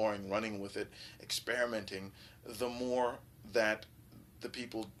exploring, running with it, experimenting, the more that the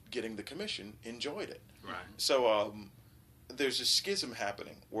people getting the commission enjoyed it. Right. So there's a schism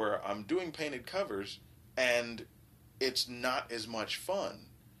happening where I'm doing painted covers and it's not as much fun,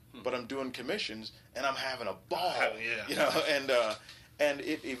 but I'm doing commissions and I'm having a ball. Oh, yeah. You know, and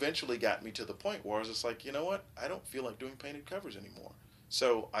it eventually got me to the point where I was just like, you know what? I don't feel like doing painted covers anymore.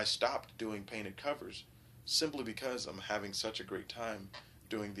 So I stopped doing painted covers simply because I'm having such a great time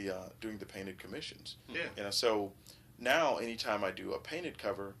doing the painted commissions. Yeah. You know, so now anytime I do a painted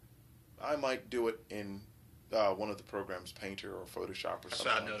cover, I might do it in one of the programs, Painter or Photoshop or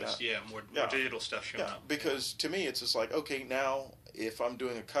something like that. I noticed, more digital stuff showing up. Because to me it's just like, okay, now if I'm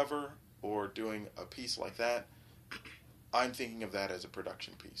doing a cover or doing a piece like that, I'm thinking of that as a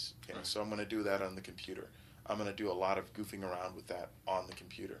production piece. You know, right. So I'm going to do that on the computer. I'm going to do a lot of goofing around with that on the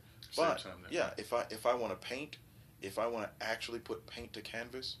computer. But if I want to paint, if I want to actually put paint to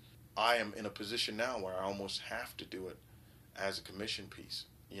canvas, I am in a position now where I almost have to do it as a commission piece,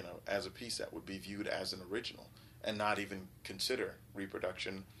 you know, as a piece that would be viewed as an original and not even consider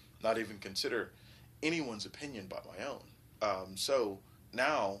reproduction, not even consider anyone's opinion but my own. So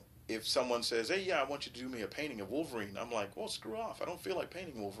now if someone says, hey, yeah, I want you to do me a painting of Wolverine, I'm like, well, screw off. I don't feel like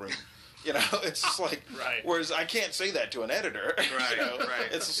painting Wolverine. You know, it's just like, right. Whereas I can't say that to an editor. Right, you know? right.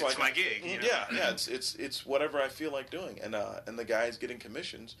 It's just it's like, my gig. You know? Yeah, it's whatever I feel like doing. And the guys getting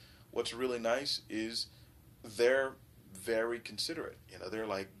commissions, what's really nice is they're very considerate. You know, they're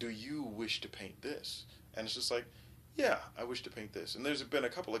like, do you wish to paint this? And it's just like, yeah, I wish to paint this. And there's been a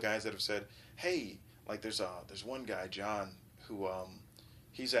couple of guys that have said, hey, like there's one guy, John, who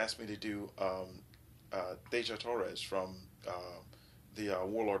he's asked me to do Deja Torres from the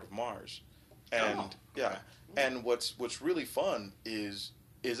Warlord of Mars, and and what's really fun is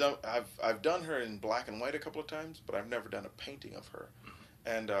I've done her in black and white a couple of times, but I've never done a painting of her,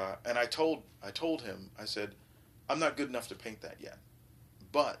 and I told him, I said, I'm not good enough to paint that yet,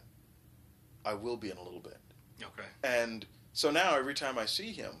 but I will be in a little bit. Okay. And so now every time I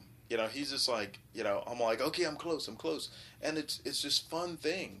see him, you know, he's just like, you know, I'm like, okay, I'm close, and it's this fun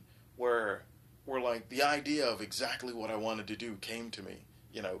thing where like the idea of exactly what I wanted to do came to me,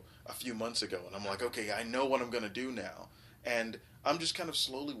 you know, a few months ago, and I'm like, okay, I know what I'm going to do now, and I'm just kind of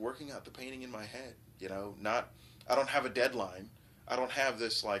slowly working out the painting in my head, you know, I don't have a deadline, I don't have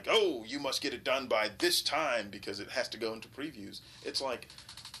this like, oh, you must get it done by this time because it has to go into previews. It's like,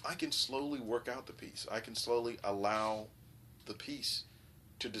 I can slowly work out the piece, I can slowly allow the piece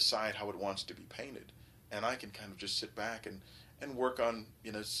to decide how it wants to be painted, and I can kind of just sit back and work on,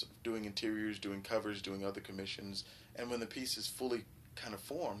 you know, doing interiors, doing covers, doing other commissions, and when the piece is fully kind of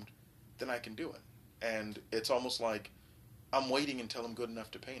formed, then I can do it. And it's almost like I'm waiting until I'm good enough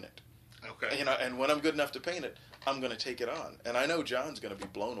to paint it. Okay. You know, and when I'm good enough to paint it, I'm going to take it on. And I know John's going to be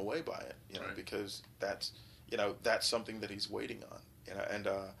blown away by it, you know, right. Because that's something that he's waiting on, you know, and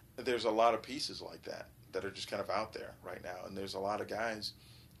there's a lot of pieces like that are just kind of out there right now, and there's a lot of guys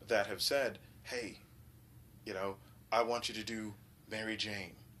that have said, hey, you know, I want you to do Mary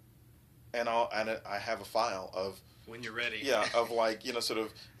Jane, and I have a file of when you're ready. Yeah, of like, you know, sort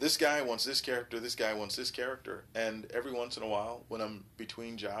of this guy wants this character, this guy wants this character, and every once in a while, when I'm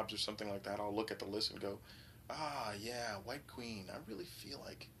between jobs or something like that, I'll look at the list and go, yeah, White Queen. I really feel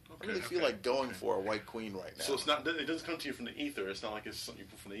like going for a White Queen right now. So it's not. It doesn't come to you from the ether. It's not like it's something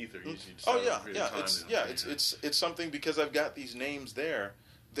from the ether. It's something because I've got these names there.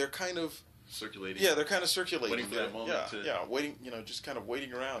 They're kind of circulating. Yeah, they're kind of circulating. Waiting for that moment. Waiting. You know, just kind of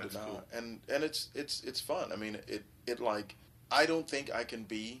waiting around. That's cool. And it's fun. I mean, it like I don't think I can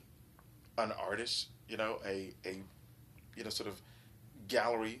be an artist. You know, a you know, sort of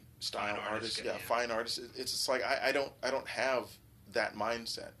gallery style artist. Yeah, fine artist. It's just like I don't have that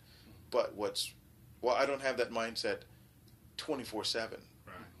mindset. But I don't have that mindset 24/7. Right.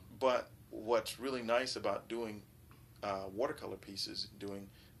 But what's really nice about doing watercolor pieces, doing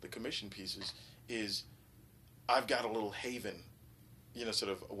the commission pieces, is I've got a little haven,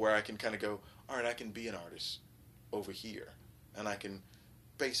 sort of where I can kind of go, all right, I can be an artist over here, and I can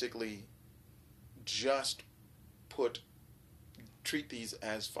basically just treat these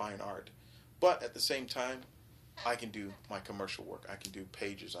as fine art. But at the same time, I can do my commercial work. I can do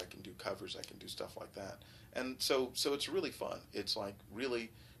pages. I can do covers. I can do stuff like that. And so it's really fun. It's like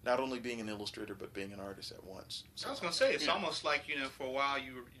really not only being an illustrator, but being an artist at once. So, I was going to say, it's almost like, for a while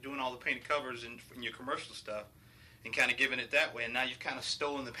you were doing all the painted covers and your commercial stuff and kind of giving it that way, and now you've kind of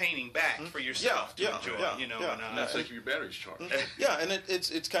stolen the painting back for yourself to enjoy. And that's like your battery's charged. Yeah, and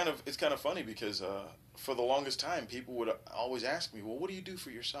it's kind of funny because for the longest time, people would always ask me, well, what do you do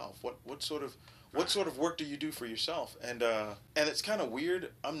for yourself? What sort of work do you do for yourself? And it's kind of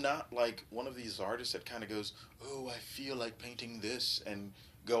weird. I'm not like one of these artists that kind of goes, oh, I feel like painting this, and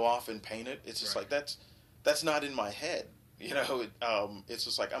go off and paint it. It's just like that's not in my head. It's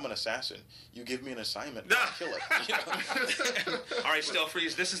just like, I'm an assassin. You give me an assignment, I'll kill it. All right,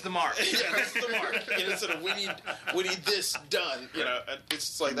 Stelfreeze, this is the mark. Yeah, this is the mark. Sort of, we need this done. It's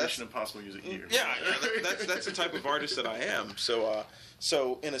just like Mission Impossible music here. Yeah, that's the type of artist that I am.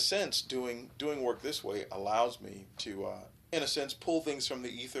 So in a sense, doing work this way allows me to, in a sense, pull things from the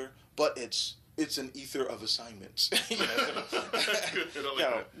ether, but it's an ether of assignments.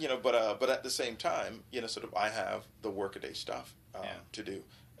 But at the same time, sort of, I have the workaday stuff to do,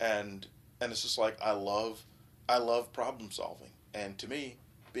 and it's just like I love problem solving, and to me,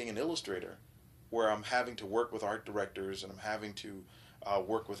 being an illustrator, where I'm having to work with art directors, and I'm having to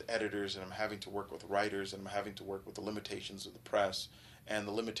work with editors, and I'm having to work with writers, and I'm having to work with the limitations of the press and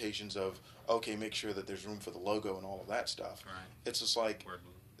the limitations of, okay, make sure that there's room for the logo and all of that stuff. Right. It's just like,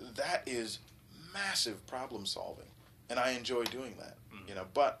 that is massive problem solving, and I enjoy doing that.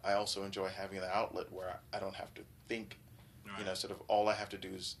 But I also enjoy having an outlet where I don't have to think. Right. Sort of all I have to do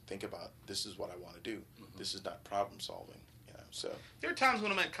is think about, this is what I want to do. This is not problem solving. So there are times when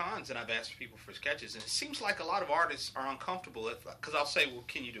I'm at cons and I've asked people for sketches, and it seems like a lot of artists are uncomfortable because I'll say, well,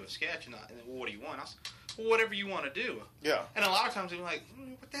 can you do a sketch? And well, what do you want? I'll say, well, whatever you want to do. Yeah. And a lot of times they're like,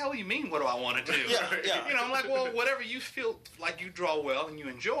 what the hell do you mean, what do I want to do? Yeah. I'm like, well, whatever you feel like you draw well and you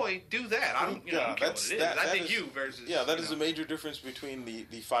enjoy, do that. I don't care what it is. I think you versus... Yeah, that is a major difference between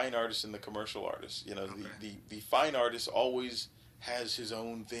the fine artist and the commercial artist. The fine artist always has his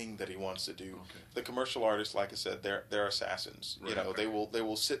own thing that he wants to do. Okay. The commercial artists, like I said, they're assassins. Right, they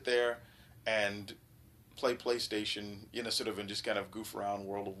will sit there and play PlayStation, sort of, and just kind of goof around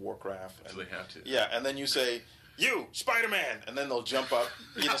World of Warcraft. So they have to. Yeah, and then you say, you, Spider-Man! And then they'll jump up,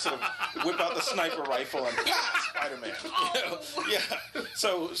 sort of whip out the sniper rifle and Spider-Man. Yeah.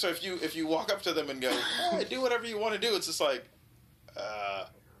 So if you walk up to them and go, do whatever you want to do, it's just like,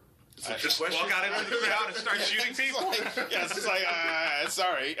 just walk out into the crowd and start shooting people. It's just like,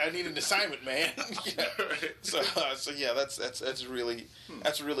 sorry, I need an assignment, man. So yeah, that's really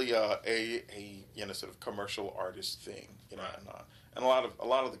a sort of commercial artist thing, and a lot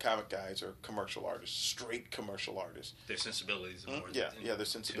of the comic guys are commercial artists, straight commercial artists. Their sensibilities are more. Their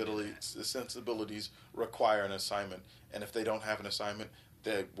sensibilities require an assignment, and if they don't have an assignment,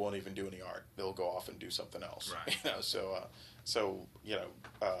 they won't even do any art. They'll go off and do something else. Right.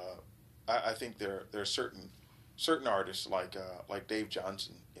 I think there are certain artists like Dave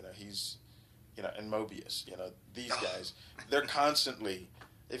Johnson. He's and Mobius. These guys, they've constantly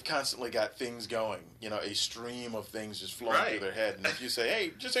got things going. A stream of things just flowing through their head. And if you say,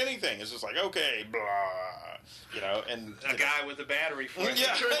 hey, just anything, it's just like, okay, blah. And a guy with a battery for it.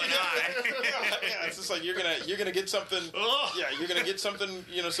 Yeah, it's just like you're gonna get something. You're gonna get something.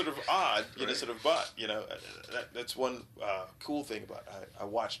 Sort of odd. Sort of. But that's one cool thing about I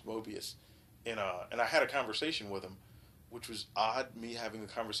watched Mobius, and I had a conversation with him, which was odd. Me having a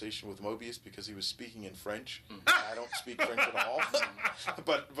conversation with Mobius because he was speaking in French. I don't speak French at all,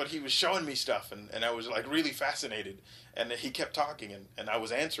 but he was showing me stuff, and I was like really fascinated. And he kept talking, and I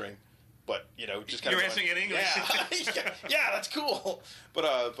was answering. But just kind You're answering in English. Yeah, that's cool. But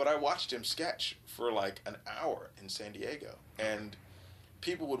I watched him sketch for like an hour in San Diego, and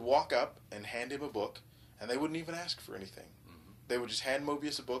people would walk up and hand him a book, and they wouldn't even ask for anything. Mm-hmm. They would just hand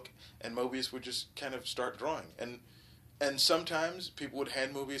Mobius a book, and Mobius would just kind of start drawing. And sometimes people would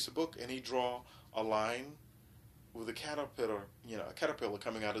hand Mobius a book, and he'd draw a line with a caterpillar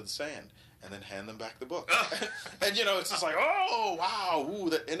coming out of the sand, and then hand them back the book. And it's just like, oh wow,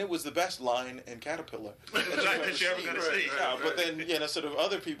 and it was the best line in Caterpillar that you're ever going to see. Yeah, but then sort of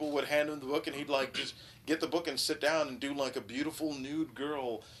other people would hand him the book, and he'd like just get the book and sit down and do like a beautiful nude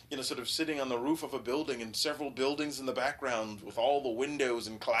girl, sort of sitting on the roof of a building, and several buildings in the background with all the windows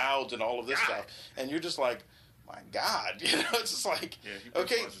and clouds and all of this stuff, and you're just like, my God, it's just like, yeah,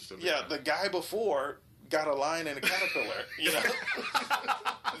 okay, the guy before got a lion and a caterpillar,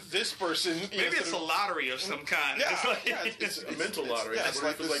 This person, maybe it's a lottery of some kind. Yeah, it's a mental lottery. Yeah, That's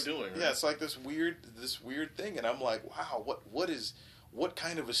what it feels like doing. Right? Yeah, it's like this weird thing, and I'm like, wow, what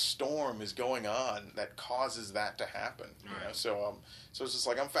kind of a storm is going on that causes that to happen? Right. So it's just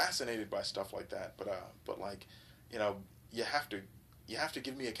like I'm fascinated by stuff like that, but like, you have to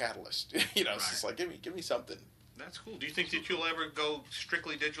give me a catalyst. It's just like give me something. That's cool. Do you think that you'll ever go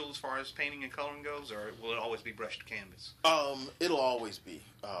strictly digital as far as painting and coloring goes, or will it always be brushed canvas? It'll always be.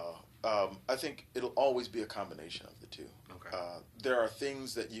 I think it'll always be a combination of the two. Okay. There are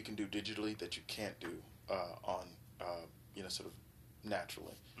things that you can do digitally that you can't do on, sort of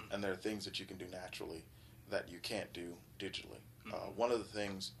naturally, and there are things that you can do naturally that you can't do digitally. One of the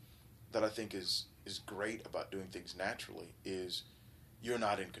things that I think is great about doing things naturally is you're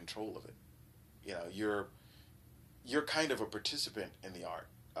not in control of it. You're kind of a participant in the art.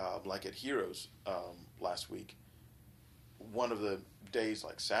 Like at Heroes last week, one of the days,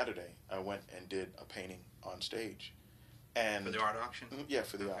 like Saturday, I went and did a painting on stage. And for the art auction? Yeah,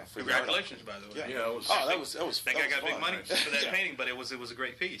 for the art. Congratulations, by the way. Yeah, that was I think I got fun. big money for that painting, but it was a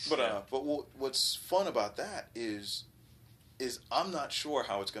great piece. But what's fun about that is I'm not sure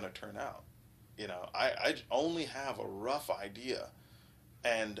how it's going to turn out. I only have a rough idea,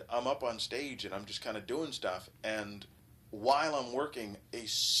 and I'm up on stage and I'm just kind of doing stuff, and while I'm working, a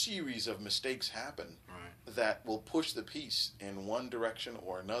series of mistakes happen that will push the piece in one direction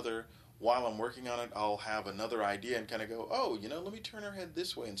or another. While I'm working on it, I'll have another idea and kind of go, let me turn her head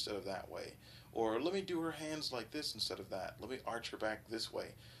this way instead of that way. Or let me do her hands like this instead of that. Let me arch her back this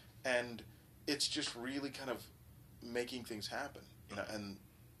way. And it's just really kind of making things happen,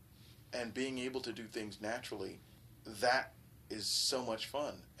 and being able to do things naturally, that is so much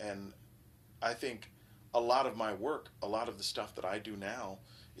fun. And I think a lot of my work, a lot of the stuff that I do now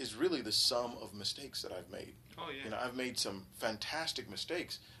is really the sum of mistakes that I've made. Oh, yeah. I've made some fantastic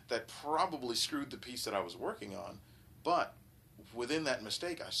mistakes that probably screwed the piece that I was working on, but within that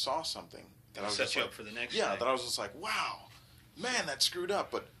mistake, I saw something that I was set you up for the next thing. that I was just like, wow, man, that screwed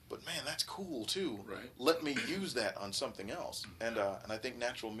up, but man, that's cool too. Right. Let me use that on something else. And I think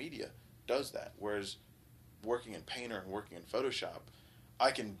natural media does that, whereas working in Painter and working in Photoshop, I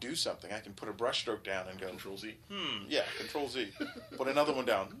can do something. I can put a brush stroke down and go Control Z. Yeah, Control Z. Put another one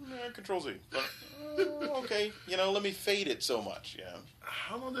down. Control Z. Okay, let me fade it so much. Yeah.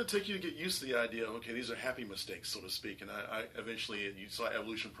 How long did it take you to get used to the idea? Okay, these are happy mistakes, so to speak, and I eventually you saw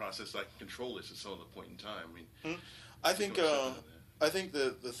evolution process. I can control this at some other point in time. I mean, I think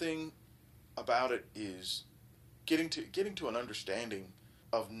the thing about it is getting to an understanding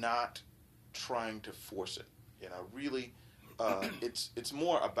of not trying to force it. Really. It's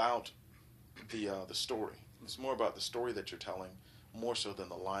more about the story. It's more about the story that you're telling, more so than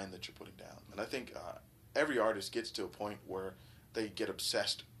the line that you're putting down. And I think every artist gets to a point where they get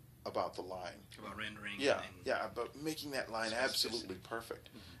obsessed about the line, about rendering. Yeah, about making that line absolutely perfect.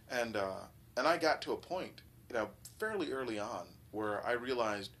 Mm-hmm. And I got to a point, fairly early on, where I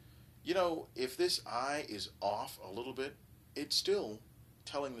realized, if this eye is off a little bit, it's still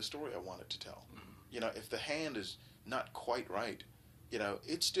telling the story I want it to tell. Mm-hmm. If the hand is not quite right,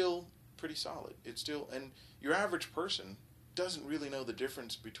 it's still pretty solid. It's still, and your average person doesn't really know the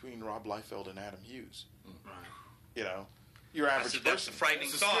difference between Rob Liefeld and Adam Hughes. Right. Your average person. That's a frightening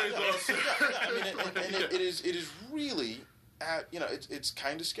thought. It is really, it's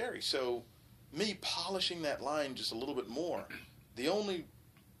kind of scary. So, me polishing that line just a little bit more, the only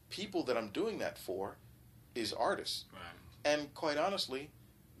people that I'm doing that for is artists. Right. And quite honestly,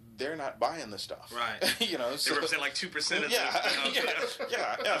 they're not buying the stuff. Right. They represent like 2% of of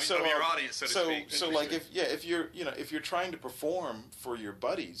your audience, so to speak. So like if you're trying to perform for your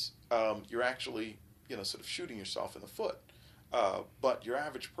buddies, you're actually sort of shooting yourself in the foot. But your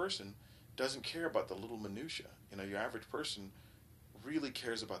average person doesn't care about the little minutia. Your average person really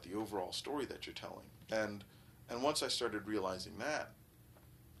cares about the overall story that you're telling. And once I started realizing that,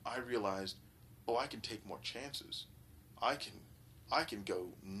 I realized, I can take more chances. I can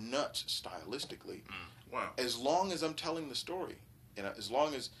go nuts stylistically. Wow. As long as I'm telling the story. As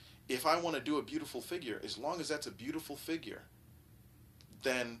long as, if I want to do a beautiful figure, as long as that's a beautiful figure,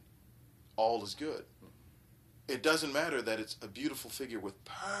 then all is good. It doesn't matter that it's a beautiful figure with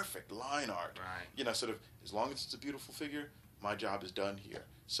perfect line art. Right. Sort of, as long as it's a beautiful figure, my job is done here.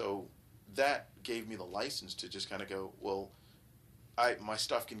 So that gave me the license to just kind of go, my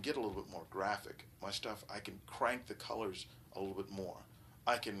stuff can get a little bit more graphic. My stuff, I can crank the colors a little bit more.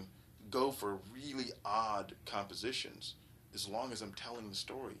 I can go for really odd compositions as long as I'm telling the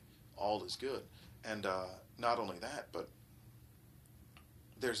story. all is good. And not only that, but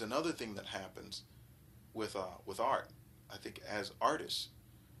there's another thing that happens with art, I think, as artists,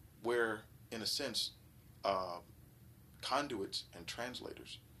 where, in a sense, conduits and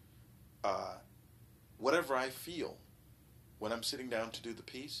translators, whatever I feel when I'm sitting down to do the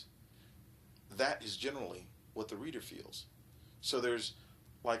piece, that is generally what the reader feels. So there's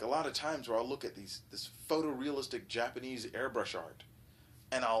like a lot of times where I'll look at this photorealistic Japanese airbrush art,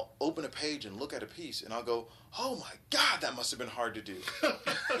 and I'll open a page and look at a piece, and I'll go, oh my God, that must have been hard to do.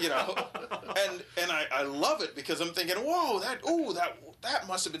 You know? And I love it because I'm thinking, whoa, that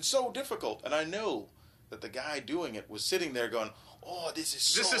must have been so difficult. And I know that the guy doing it was sitting there going, oh, this is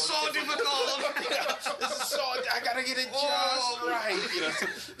so difficult. This is so, I gotta get it just right. You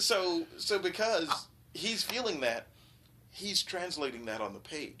know? So because he's feeling that, he's translating that on the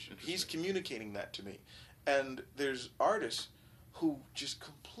page. He's communicating that to me. And there's artists who just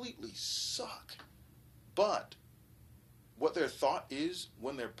completely suck. But what their thought is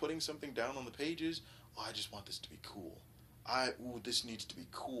when they're putting something down on the page is, oh, I just want this to be cool. This needs to be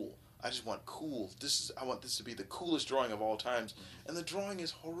cool. I just want cool. I want this to be the coolest drawing of all times. And the drawing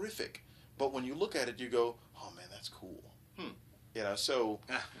is horrific. But when you look at it, you go, oh man, that's cool. You know, so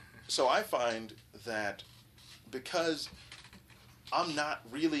I find that because I'm not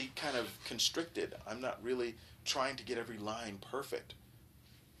really kind of constricted, I'm not really trying to get every line perfect.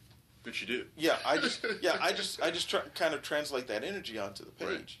 But you do. Yeah, I just kind of translate that energy onto the page.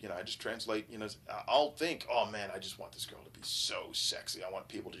 Right. You know, I just translate, you know, I'll think, oh man, I just want this girl to be so sexy. I want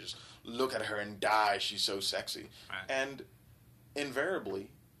people to just look at her and die. She's so sexy. Right. And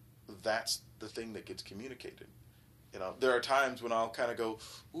invariably, that's the thing that gets communicated. You know, there are times when I'll kind of go,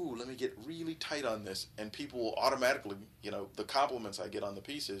 ooh, let me get really tight on this, and people will automatically, you know, the compliments I get on the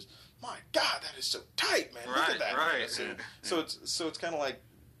piece is, my God, that is so tight, man. Look at that. Right. So it's kind of like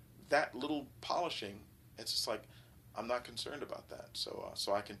that little polishing. It's just like, I'm not concerned about that. So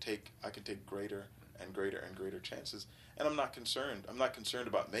I can take greater and greater and greater chances, and I'm not concerned. I'm not concerned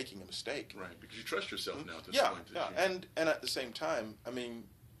about making a mistake. Right, because you trust yourself now at this point. Yeah, and at the same time, I mean,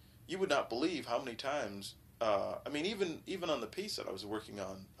 you would not believe how many times. I mean, even on the piece that I was working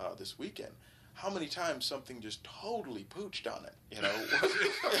on this weekend, how many times something just totally pooched on it, you know,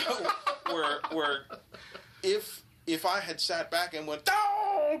 where if I had sat back and went,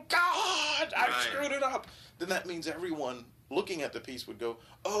 oh God, I screwed it up, then that means everyone looking at the piece would go,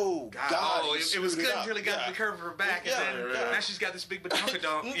 oh God, it was good until it got the curve of her back, and then now she's got this big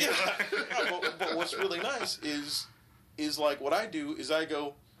badonkadonk. But what's really nice is like what I do is I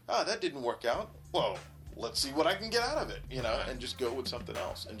go, that didn't work out. Well, let's see what I can get out of it, you know, and just go with something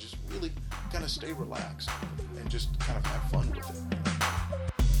else and just really kind of stay relaxed and just kind of have fun with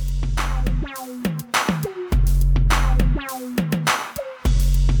it.